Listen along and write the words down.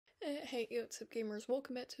Hey, what's up gamers,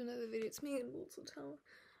 welcome back to another video. It's me and Tower.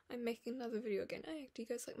 I'm making another video again. Hey, do you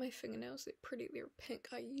guys like my fingernails? They're pretty, they're pink.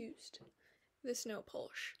 I used this nail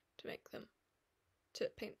polish to paint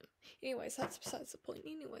them. Anyways, that's besides the point.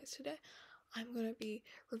 Anyways, today I'm gonna be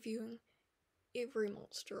reviewing every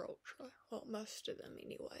Monster Ultra. Well, most of them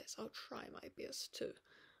anyways. I'll try my best to.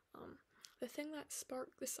 The thing that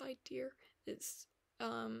sparked this idea is,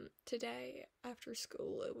 today after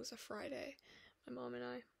school, it was a Friday, my mom and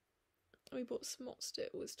we bought some Monster.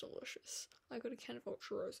 It was delicious. I got a can of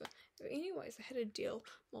Ultra Rosa. Anyways, I had a deal.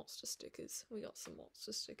 Monster stickers. We got some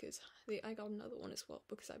Monster stickers. I got another one as well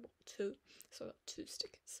because I bought two. So I got two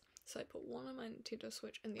stickers. So I put one on my Nintendo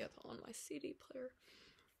Switch and the other on my CD player.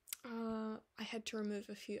 I had to remove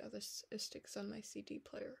a few other stickers on my CD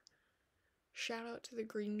player. Shout out to the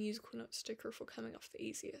green musical note sticker for coming off the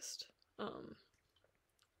easiest.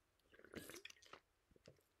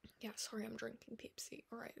 Yeah, sorry, I'm drinking Pepsi.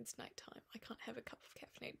 Alright, it's nighttime. I can't have a cup of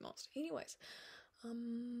caffeinated Monster. Anyways,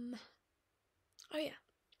 oh yeah.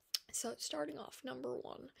 So, starting off, number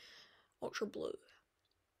one, Ultra Blue.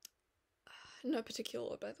 No particular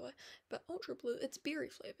order, by the way, but Ultra Blue, it's berry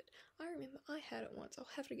flavored. I remember I had it once. I'll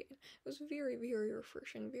have it again. It was very, very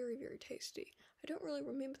refreshing, very, very tasty. I don't really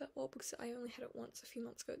remember that well because I only had it once a few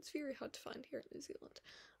months ago. It's very hard to find here in New Zealand.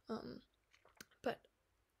 But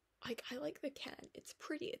I like the can. It's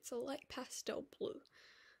pretty. It's a light pastel blue.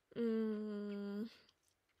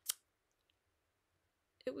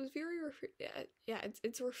 It was very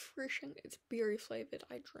it's refreshing. It's berry flavored.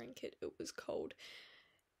 I drank it. It was cold.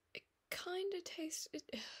 It kind of tasted.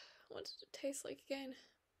 What did it taste like again?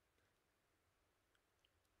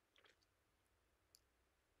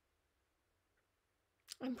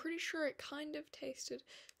 I'm pretty sure it kind of tasted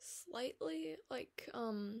slightly like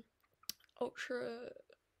Ultra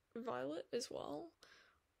Violet as well.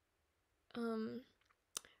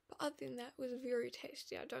 But other than that, it was very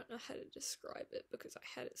tasty. I don't know how to describe it because I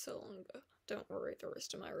had it so long ago. Don't worry, the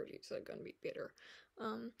rest of my reviews are going to be better.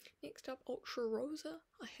 Next up, Ultra Rosa.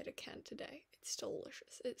 I had a can today. It's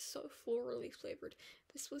delicious. It's so florally flavored.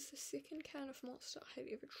 This was the second can of Monster I had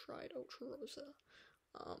ever tried, Ultra Rosa.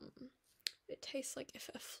 It tastes like if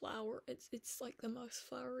a flower. It's like the most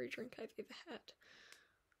flowery drink I've ever had.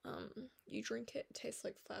 You drink it, it tastes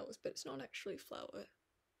like flowers, but it's not actually flower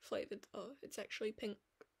flavored though. It's actually pink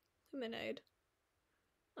lemonade.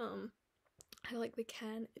 I like the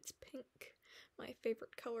can. It's pink. My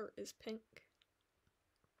favorite color is pink.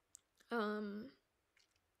 And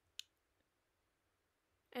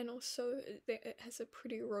also it has a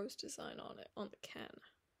pretty rose design on it on the can,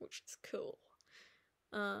 which is cool.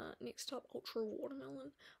 Next up, Ultra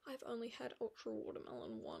Watermelon. I've only had Ultra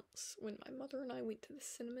Watermelon once. When my mother and I went to the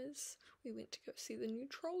cinemas, we went to go see the new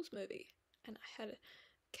Trolls movie, and I had a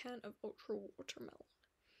can of Ultra Watermelon.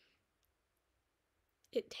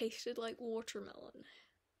 It tasted like watermelon.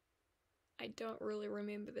 I don't really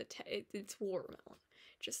remember the taste. It's watermelon.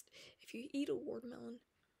 Just, if you eat a watermelon,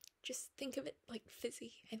 just think of it like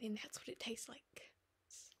fizzy, and then that's what it tastes like.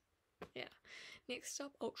 Yeah. Next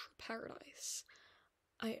up, Ultra Paradise.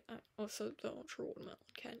 I also the Ultra Watermelon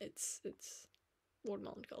can. It's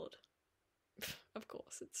watermelon colored. Of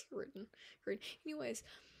course, it's written green. Anyways,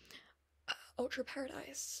 Ultra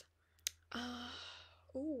Paradise.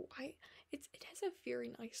 It has a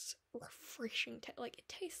very nice, refreshing taste. Like, it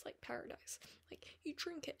tastes like paradise. Like, you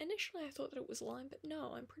drink it. Initially, I thought that it was lime, but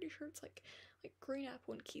no, I'm pretty sure it's like green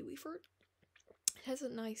apple and kiwi fruit. It has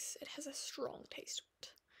a strong taste to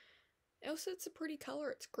it. Also, it's a pretty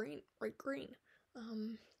color. It's green, bright green.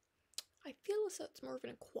 I feel as though it's more of an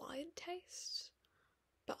acquired taste,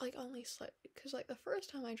 but like only slightly, because like the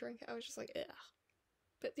first time I drank it, I was just like, ugh.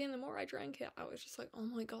 But then the more I drank it, I was just like, oh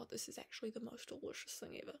my god, this is actually the most delicious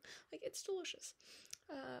thing ever. Like, it's delicious.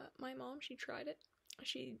 My mom, she tried it.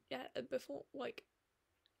 She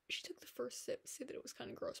took the first sip, said that it was kind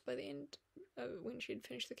of gross. By the end, when she had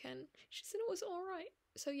finished the can, she said it was alright.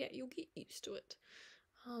 So yeah, you'll get used to it.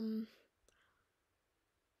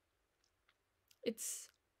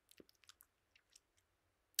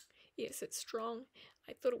 Yes, it's strong.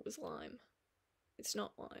 I thought it was lime. It's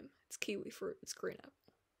not lime. It's kiwi fruit. It's green apple.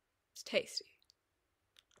 It's tasty.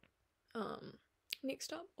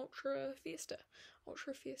 Next up, Ultra Fiesta.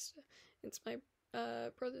 Ultra Fiesta. It's my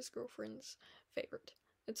brother's girlfriend's favorite.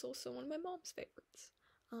 It's also one of my mom's favorites.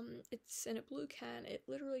 It's in a blue can. It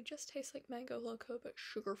literally just tastes like Mango Loco, but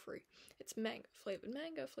sugar-free. It's mango flavored.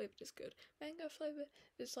 Mango flavored is good. Mango flavor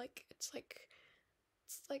is it's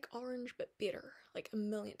like orange, but bitter. Like a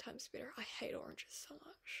million times bitter. I hate oranges so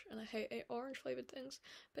much, and I hate orange flavored things,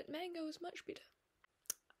 but mango is much better.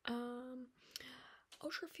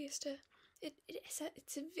 Ultra Fiesta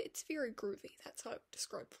it's very groovy. That's how I would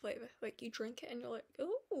describe the flavor. Like, you drink it and you're like,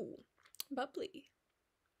 ooh, bubbly.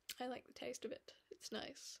 I like the taste of it. It's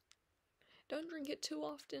nice. Don't drink it too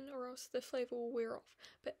often or else the flavor will wear off.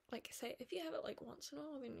 But like I say, if you have it like once in a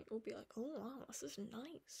while, then you'll be like, oh wow, this is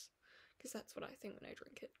nice. Because that's what I think when I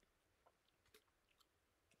drink it.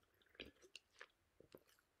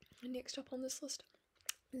 And next up on this list,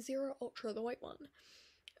 Zero Ultra, the white one.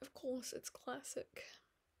 Of course, it's classic.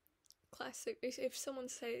 Classic. If someone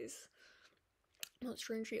says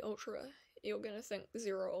Monster Energy Ultra, you're gonna think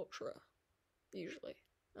Zero Ultra, usually.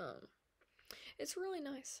 It's really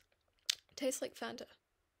nice. It tastes like Fanta.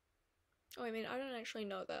 Oh, I mean, I don't actually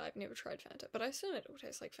know that. I've never tried Fanta, but I assume it will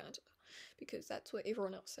taste like Fanta, because that's what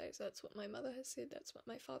everyone else says. That's what my mother has said. That's what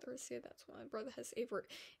my father has said. That's what my brother has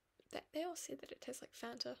that they all said that it tastes like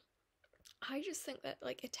Fanta. I just think that,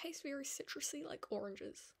 like, it tastes very citrusy, like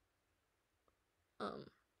oranges.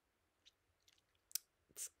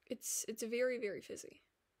 It's very, very fizzy.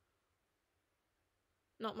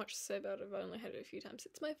 Not much to say about it. I've only had it a few times.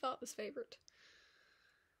 It's my father's favourite.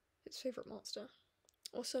 His favourite monster.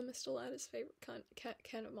 Also Mr. Ladder's favourite kind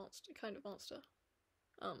of monster.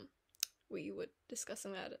 We were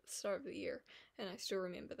discussing that at the start of the year, and I still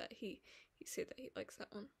remember that he said that he likes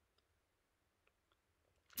that one.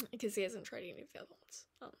 Because he hasn't tried any of the other ones.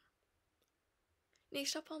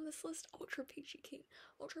 Next up on this list, Ultra Peachy Keen.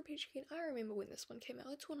 Ultra Peachy Keen, I remember when this one came out.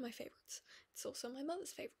 It's one of my favourites. It's also my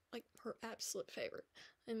mother's favourite, like her absolute favourite.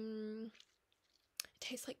 It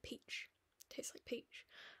tastes like peach.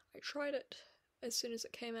 I tried it as soon as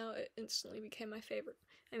it came out. It instantly became my favourite.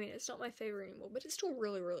 I mean, it's not my favourite anymore, but it's still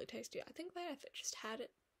really, really tasty. I think that if it just had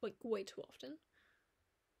it, like, way too often.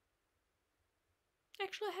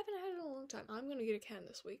 Actually, I haven't had it in a long time. I'm gonna get a can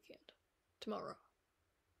this weekend. Tomorrow.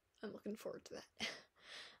 I'm looking forward to that.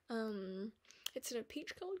 It's in a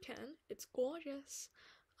peach-colored can. It's gorgeous.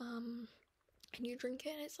 And you drink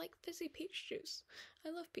it and it's like fizzy peach juice. I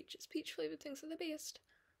love peaches. Peach-flavored things are the best.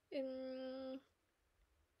 I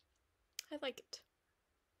like it.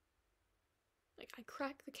 Like, I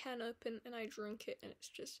crack the can open and I drink it and it's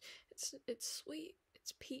just, it's sweet,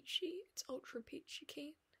 it's peachy, it's Ultra Peachy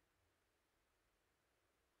Keen.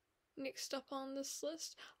 Next up on this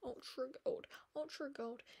list, Ultra Gold. Ultra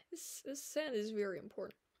Gold, this scent is very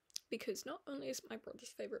important, because not only is it my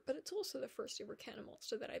brother's favourite, but it's also the first ever can of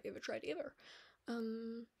Monster that I've ever tried ever.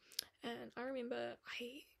 And I remember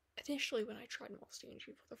initially when I tried Monster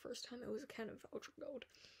Energy for the first time, it was a can of Ultra Gold.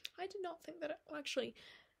 I did not think that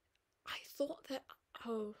I thought that,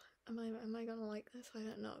 oh, am I gonna like this? I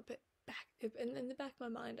don't know, but in the back of my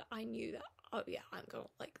mind, I knew that, oh yeah, I'm gonna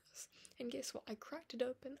like this. And guess what? I cracked it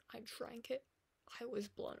open, I drank it, I was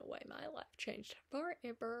blown away. My life changed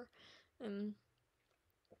forever.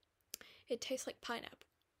 It tastes like pineapple.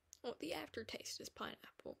 Well, the aftertaste is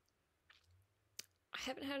pineapple. I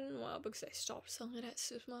haven't had it in a while because they stopped selling it at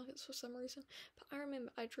supermarkets for some reason, but I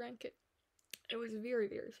remember I drank it. It was very,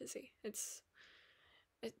 very fizzy. It's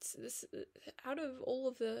this, out of all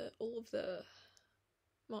of the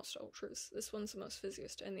Monster Ultras, this one's the most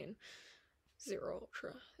fizziest, and then Zero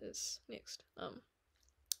Ultra is next.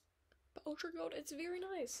 But Ultra Gold, it's very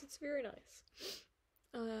nice. It's very nice.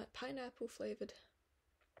 Pineapple flavored.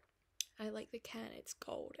 I like the can. It's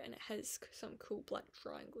gold and it has some cool black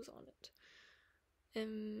triangles on it.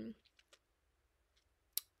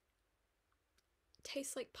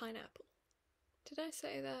 Tastes like pineapple. Did I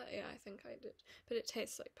say that? Yeah, I think I did. But it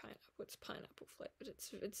tastes like pineapple. It's pineapple flavored.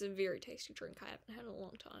 It's a very tasty drink. I haven't had in a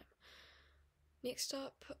long time. Next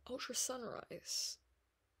up, Ultra Sunrise.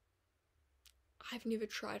 I've never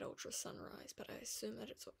tried Ultra Sunrise, but I assume that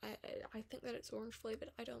I think that it's orange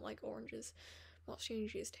flavored. I don't like oranges. Monster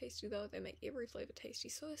Energy is tasty though. They make every flavor tasty,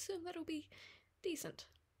 so I assume that'll be decent.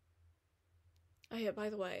 Oh yeah, by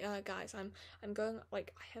the way, guys, I'm going,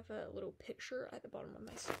 like, I have a little picture at the bottom of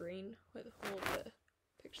my screen with all of the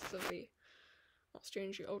pictures of the Monster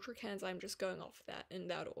Energy Ultra cans. I'm just going off that in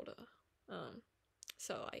that order.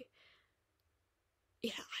 So I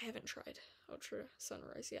haven't tried Ultra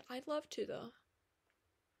Sunrise yet. I'd love to though.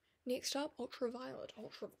 Next up, Ultraviolet.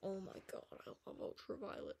 Oh my god, I love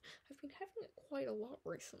Ultraviolet. I've been having it quite a lot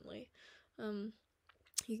recently. You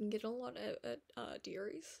can get a lot at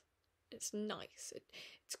dairies. It's nice.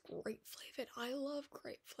 It's grape flavored. I love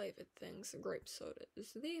grape flavored things. The grape soda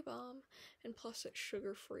is the bomb, and plus it's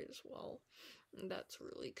sugar free as well. And that's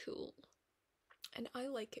really cool. And I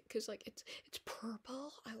like it because, like, it's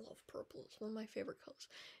purple. I love purple. It's one of my favorite colors.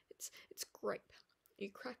 It's grape. You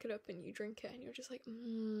crack it up and you drink it, and you're just like,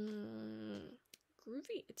 groovy.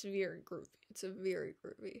 It's very groovy. It's a very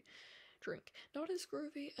groovy drink. Not as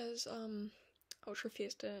groovy as Ultra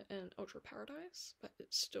Fiesta and Ultra Paradise, but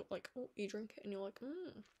it's still like, oh, you drink it and you're like,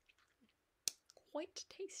 quite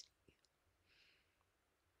tasty.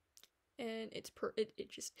 And it's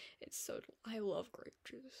so, I love grape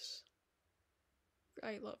juice.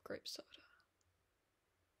 I love grape soda.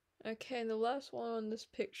 Okay, and the last one on this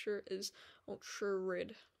picture is Ultra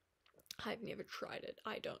Red. I've never tried it.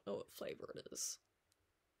 I don't know what flavor it is.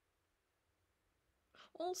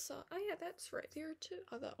 Also, oh yeah, that's right, there are 2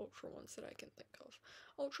 other Ultra ones that I can think of.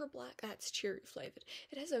 Ultra Black, that's cherry flavored.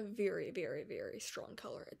 It has a very, very, very strong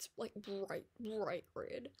color. It's like bright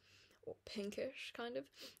red, or pinkish, kind of.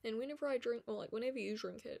 And whenever I drink, or like whenever you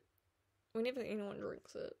drink it, whenever anyone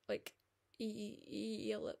drinks it, like,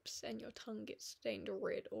 your lips and your tongue get stained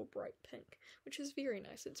red or bright pink, which is very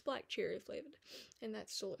nice. It's black cherry flavored, and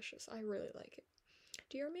that's delicious. I really like it.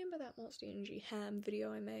 Do you remember that Monster Energy ham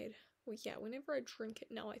video I made? Well, yeah, whenever I drink it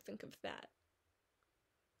now, I think of that.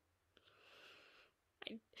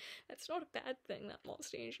 That's not a bad thing. That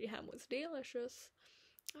Monster Energy ham was delicious.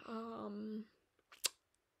 And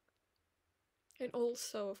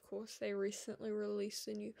also, of course, they recently released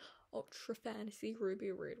a new Ultra Fantasy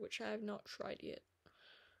Ruby Red, which I have not tried yet.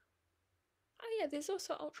 Oh yeah, there's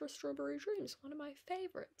also Ultra Strawberry Dreams, one of my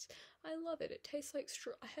favorites. I love it. It tastes like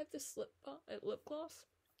I have this lip gloss,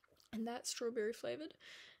 and that's strawberry flavored.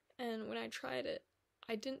 And when I tried it,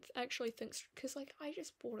 I didn't actually think, because like I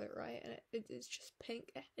just bought it, right, and it's just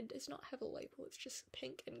pink. It does not have a label. It's just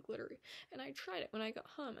pink and glittery. And I tried it when I got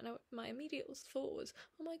home, and my immediate thought was,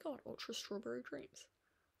 oh my god, Ultra Strawberry Dreams.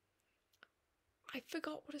 I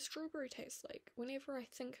forgot what a strawberry tastes like. Whenever I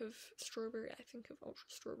think of strawberry, I think of Ultra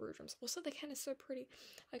Strawberry Dreams. Also, the can is so pretty.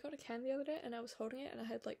 I got a can the other day, and I was holding it, and I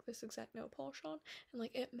had like this exact nail polish on, and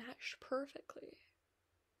like it matched perfectly.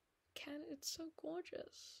 It's so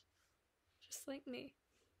gorgeous. Just like me.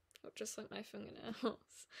 Or just like my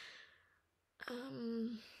fingernails.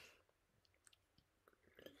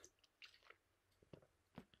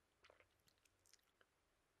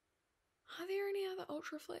 Are there any other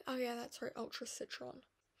Ultra flavor? Oh yeah, that's right, Ultra Citron.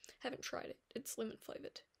 Haven't tried it. It's lemon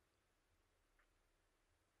flavored.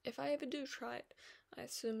 If I ever do try it, I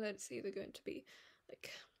assume that it's either going to be like,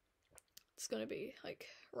 it's gonna be like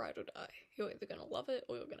ride or die. You're either gonna love it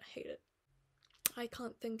or you're gonna hate it. I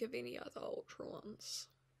can't think of any other Ultra ones.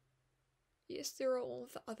 Yes, there are all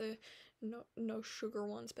the other no sugar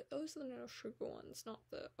ones, but those are the no sugar ones, not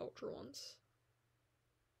the Ultra ones.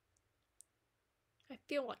 I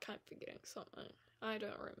feel like I'm forgetting something. I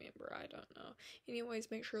don't remember. I don't know. Anyways,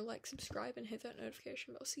 make sure to like, subscribe, and hit that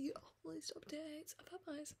notification bell so you get all these updates.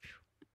 Bye-bye.